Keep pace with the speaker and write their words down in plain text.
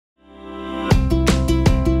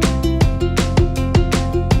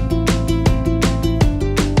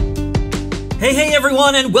Hey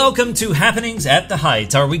everyone, and welcome to Happenings at the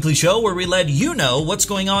Heights, our weekly show where we let you know what's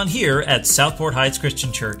going on here at Southport Heights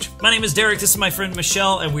Christian Church. My name is Derek, this is my friend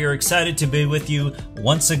Michelle, and we are excited to be with you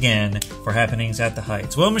once again for Happenings at the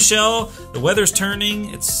Heights. Well, Michelle, the weather's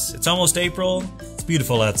turning, it's almost April, it's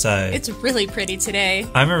beautiful outside. It's really pretty today.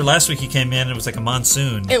 I remember last week you came in and it was like a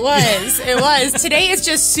monsoon. It was. Today is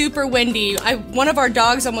just super windy. One of our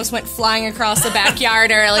dogs almost went flying across the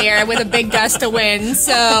backyard earlier with a big gust of wind,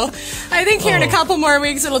 so I think here in a couple more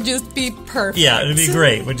weeks it'll just be perfect. Yeah, it'll be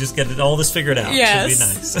great. We'll just get all this figured out.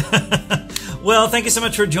 Yes. Should be nice. Well, thank you so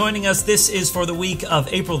much for joining us. This is for the week of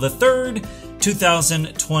April the 3rd,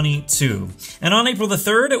 2022. And on April the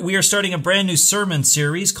 3rd, we are starting a brand new sermon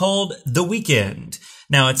series called The Weekend.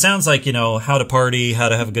 Now, it sounds like, how to party, how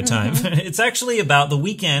to have a good time. It's actually about the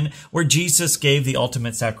weekend where Jesus gave the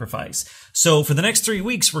ultimate sacrifice. So for the next 3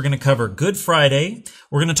 weeks, we're going to cover Good Friday.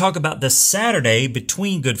 We're going to talk about the Saturday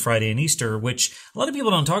between Good Friday and Easter, which a lot of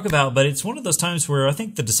people don't talk about, but it's one of those times where I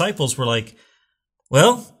think the disciples were like,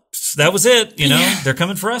 well, that was it. They're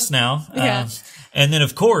coming for us now. Yeah. And then,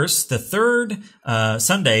 of course, the third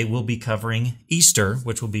Sunday we'll be covering Easter,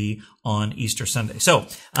 which will be on Easter Sunday. So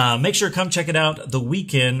make sure to come check it out the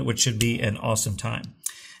weekend, which should be an awesome time.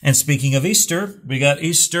 And speaking of Easter, we got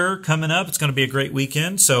Easter coming up. It's going to be a great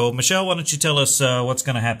weekend. So, Michelle, why don't you tell us what's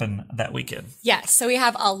going to happen that weekend? Yes, so we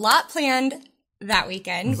have a lot planned that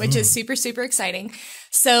weekend, which is super, super exciting.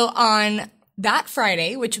 So on that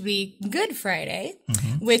Friday, which would be Good Friday,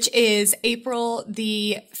 which is April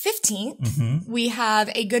the 15th, we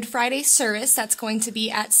have a Good Friday service that's going to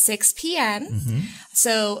be at 6 p.m.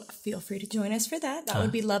 So feel free to join us for that. That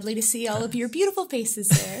would be lovely to see all of your beautiful faces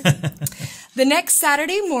there. The next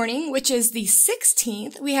Saturday morning, which is the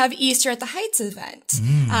 16th, we have Easter at the Heights event,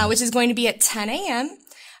 which is going to be at 10 a.m.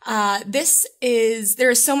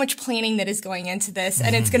 There is so much planning that is going into this,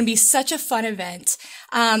 and it's going to be such a fun event.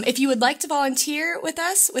 If you would like to volunteer with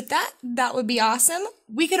us with that would be awesome.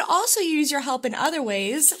 We could also use your help in other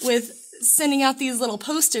ways with sending out these little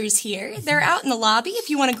posters here. They're out in the lobby.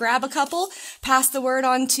 If you want to grab a couple, pass the word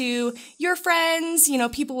on to your friends,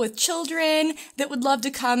 people with children that would love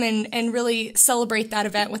to come and really celebrate that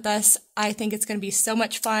event with us. I think it's going to be so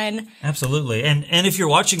much fun. Absolutely. And if you're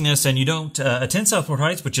watching this and you don't attend Southport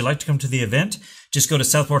Heights, but you'd like to come to the event, just go to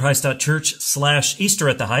southportheights.church/Easter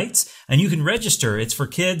at the Heights, and you can register. It's for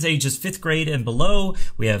kids ages 5th grade and below.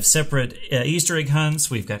 We have separate Easter egg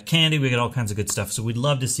hunts. We've got candy. We got all kinds of good stuff. So we'd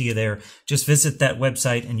love to see you there. Just visit that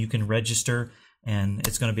website and you can register, and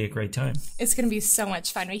it's going to be a great time. It's going to be so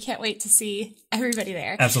much fun. We can't wait to see everybody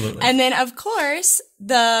there. Absolutely. And then, of course,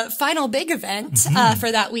 the final big event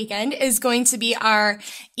for that weekend is going to be our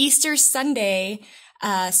Easter Sunday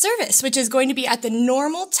service, which is going to be at the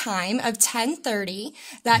normal time of 10:30.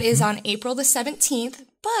 That is on April the 17th.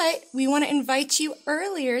 But we want to invite you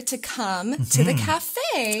earlier to come to the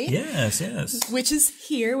cafe. Yes. Which is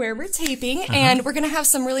here where we're taping. And we're going to have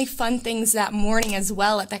some really fun things that morning as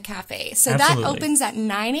well at the cafe. So Absolutely. that opens at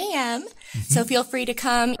 9 a.m. So feel free to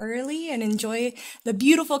come early and enjoy the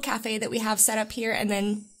beautiful cafe that we have set up here, and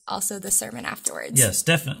then also the sermon afterwards. Yes,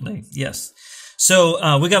 definitely. Yes.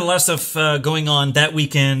 So we got a lot of stuff going on that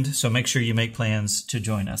weekend, so make sure you make plans to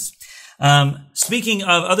join us. Speaking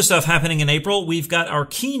of other stuff happening in April, we've got our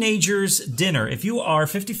Teenagers Dinner. If you are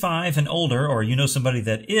 55 and older, or you know somebody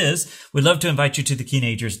that is, we'd love to invite you to the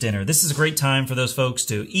Teenagers Dinner. This is a great time for those folks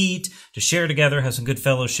to eat, to share together, have some good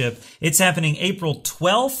fellowship. It's happening April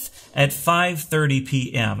 12th at 5:30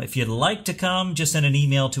 p.m. If you'd like to come, just send an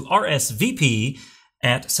email to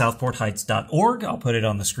rsvp@southportheights.org. I'll put it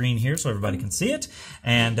on the screen here so everybody can see it.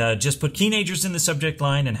 And just put teenagers in the subject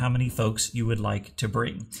line and how many folks you would like to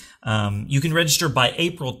bring. You can register by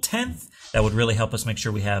April 10th. That would really help us make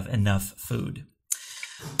sure we have enough food.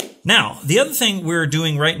 Now, the other thing we're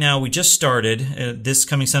doing right now, we just started this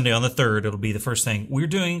coming Sunday on the 3rd. It'll be the first thing. We're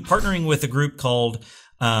partnering with a group called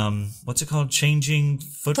what's it called? Changing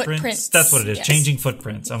Footprints? That's what it is. Yes. Changing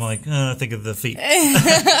Footprints. I'm like, think of the feet.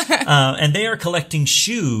 And they are collecting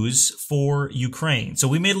shoes for Ukraine. So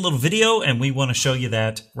we made a little video and we want to show you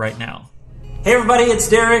that right now. Hey everybody, it's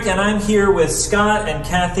Derek and I'm here with Scott and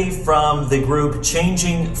Kathy from the group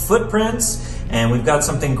Changing Footprints. And we've got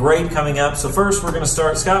something great coming up. So first we're going to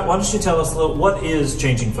start. Scott, why don't you tell us a little, what is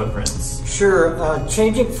Changing Footprints? Sure.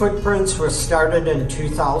 Changing Footprints was started in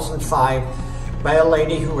 2005 by a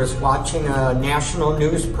lady who was watching a national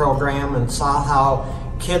news program and saw how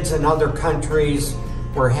kids in other countries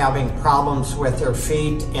were having problems with their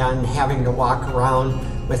feet and having to walk around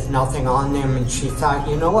with nothing on them. And she thought,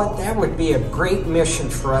 you know what, that would be a great mission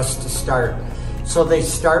for us to start. So they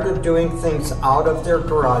started doing things out of their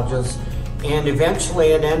garages, And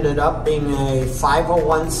eventually it ended up being a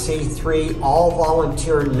 501c3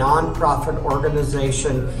 all-volunteer nonprofit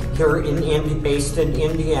organization here based in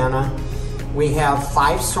Indiana. We have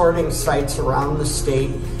 5 sorting sites around the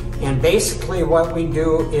state, and basically what we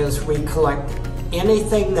do is we collect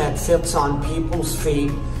anything that fits on people's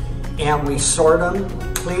feet, and we sort them,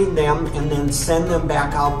 clean them, and then send them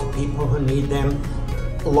back out to people who need them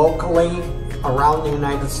locally, around the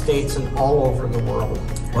United States, and all over the world.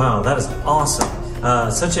 Wow, that is awesome.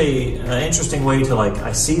 Such a interesting way to, like,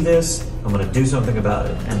 I see this, I'm going to do something about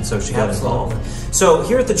it. And so she got involved. So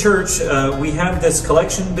here at the church, we have this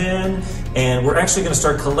collection bin, and we're actually going to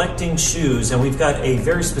start collecting shoes, and we've got a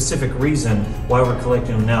very specific reason why we're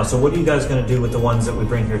collecting them now. So what are you guys going to do with the ones that we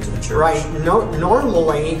bring here to the church? Right.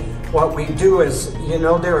 Normally, what we do is, you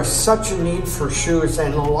know, there is such a need for shoes,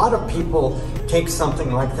 and a lot of people take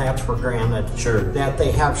something like that for granted. Sure. That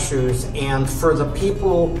they have shoes, and for the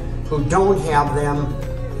people who don't have them,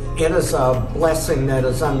 it is a blessing that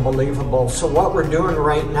is unbelievable. So what we're doing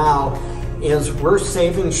right now is we're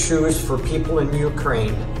saving shoes for people in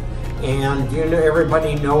Ukraine. And you know,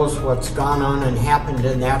 everybody knows what's gone on and happened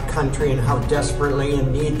in that country and how desperately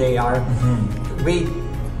in need they are. Mm-hmm. We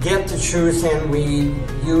get the shoes, and we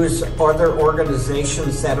use other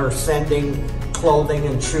organizations that are sending clothing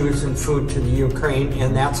and shoes and food to the Ukraine,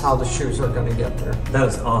 and that's how the shoes are going to get there. That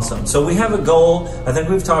is awesome. So we have a goal. I think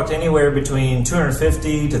we've talked anywhere between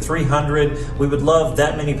 250 to 300. We would love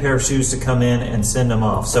that many pair of shoes to come in and send them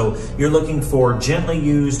off. So you're looking for gently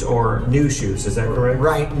used or new shoes, is that correct?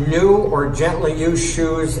 Right, new or gently used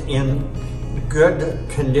shoes in good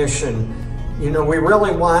condition. You know, we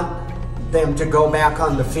really want them to go back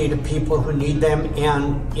on the feet of people who need them,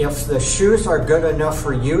 and if the shoes are good enough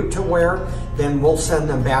for you to wear, then we'll send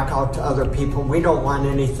them back out to other people. We don't want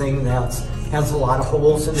anything that has a lot of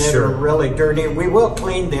holes in it or really dirty. We will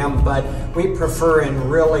clean them, but we prefer in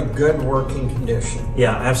really good working condition.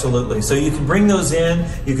 Yeah, absolutely. So you can bring those in.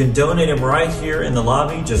 You can donate them right here in the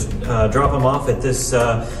lobby. Just drop them off at this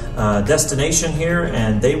destination here,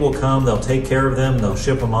 and they will come. They'll take care of them. They'll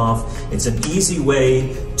ship them off. It's an easy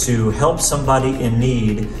way to help somebody in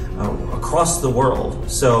need across the world.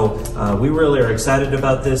 So we really are excited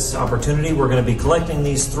about this opportunity. We're going to be collecting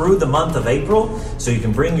these through the month of April, so you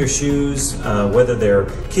can bring your shoes, whether they're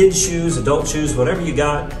kids' shoes, adult shoes, whatever you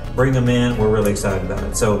got, bring them in. We're really excited about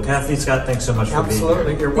it. So Kathy, Scott, thanks so much for being here.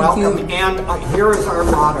 Absolutely, you're welcome. And here is our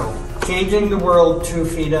motto: changing the world 2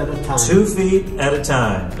 feet at a time. 2 feet at a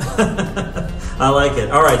time. I like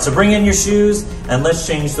it. All right, so bring in your shoes, and let's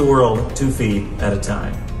change the world 2 feet at a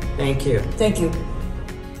time. Thank you. Thank you.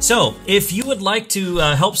 So, if you would like to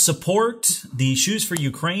help support the Shoes for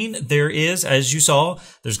Ukraine, there is, as you saw,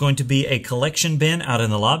 there's going to be a collection bin out in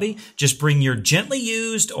the lobby. Just bring your gently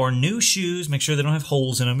used or new shoes. Make sure they don't have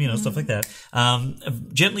holes in them, you know, stuff like that.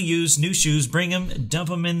 Gently used new shoes, bring them, dump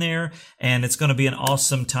them in there, and it's going to be an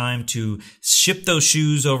awesome time to ship those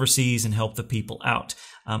shoes overseas and help the people out.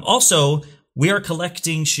 Also, we are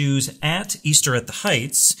collecting shoes at Easter at the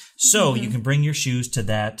Heights, so you can bring your shoes to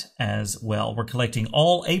that as well. We're collecting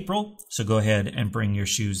all April, so go ahead and bring your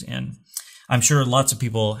shoes in. I'm sure lots of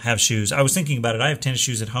people have shoes. I was thinking about it. I have tennis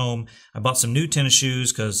shoes at home. I bought some new tennis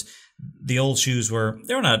shoes because the old shoes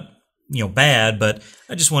they're not, you know, bad, but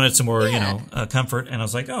I just wanted some more, you know, comfort. And I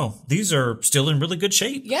was like, oh, these are still in really good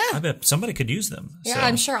shape. Yeah. I bet somebody could use them. Yeah, So,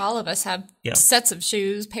 I'm sure all of us have sets of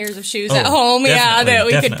shoes, pairs of shoes Oh, at home. Yeah, that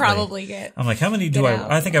we definitely. could probably get. I'm like, how many do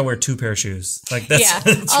out. I think I wear 2 pair of shoes. Like that's, Yeah,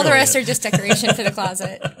 that's all the really rest it. are just decoration for the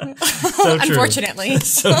closet. So true. Unfortunately.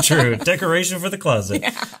 So true. Decoration for the closet.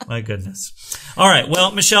 Yeah. My goodness. All right.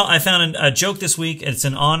 Well, Michelle, I found a joke this week. It's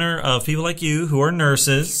in honor of people like you who are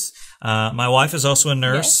nurses. My wife is also a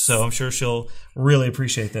nurse, so I'm sure she'll really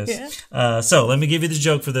appreciate this. Yeah. So let me give you the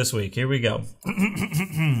joke for this week. Here we go.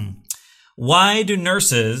 Why do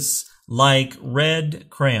nurses like red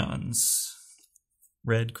crayons?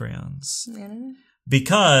 Red crayons.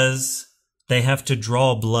 Because they have to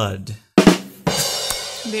draw blood.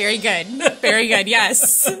 Very good. Very good.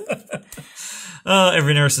 Yes.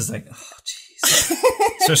 Every nurse is like, oh, jeez.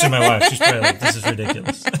 Especially my wife. She's probably like, this is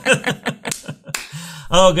ridiculous.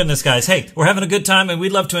 Oh, goodness, guys. Hey, we're having a good time, and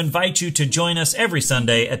we'd love to invite you to join us every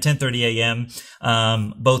Sunday at 10:30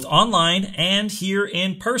 a.m., both online and here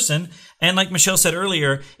in person. And like Michelle said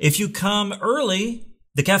earlier, if you come early,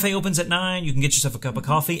 the cafe opens at 9. You can get yourself a cup of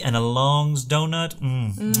coffee and a Long's donut.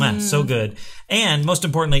 Mwah, so good. And most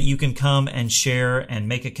importantly, you can come and share and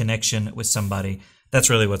make a connection with somebody. That's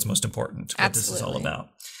really what's most important, what this is all about.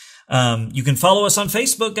 You can follow us on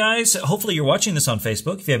Facebook, guys. Hopefully you're watching this on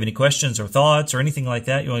Facebook. If you have any questions or thoughts or anything like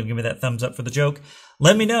that, you want to give me that thumbs up for the joke,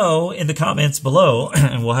 let me know in the comments below,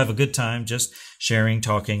 and we'll have a good time just sharing,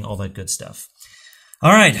 talking, all that good stuff.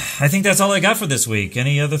 All right. I think that's all I got for this week.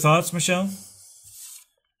 Any other thoughts, Michelle?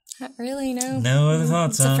 Not really, no. No other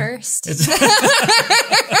thoughts, It's huh? a first.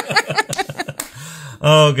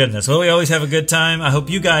 Oh, goodness. Well, we always have a good time. I hope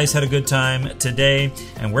you guys had a good time today.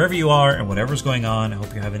 And wherever you are and whatever's going on, I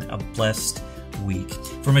hope you're having a blessed week.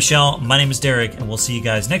 For Michelle, my name is Derek, and we'll see you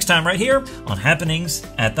guys next time right here on Happenings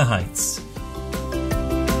at the Heights.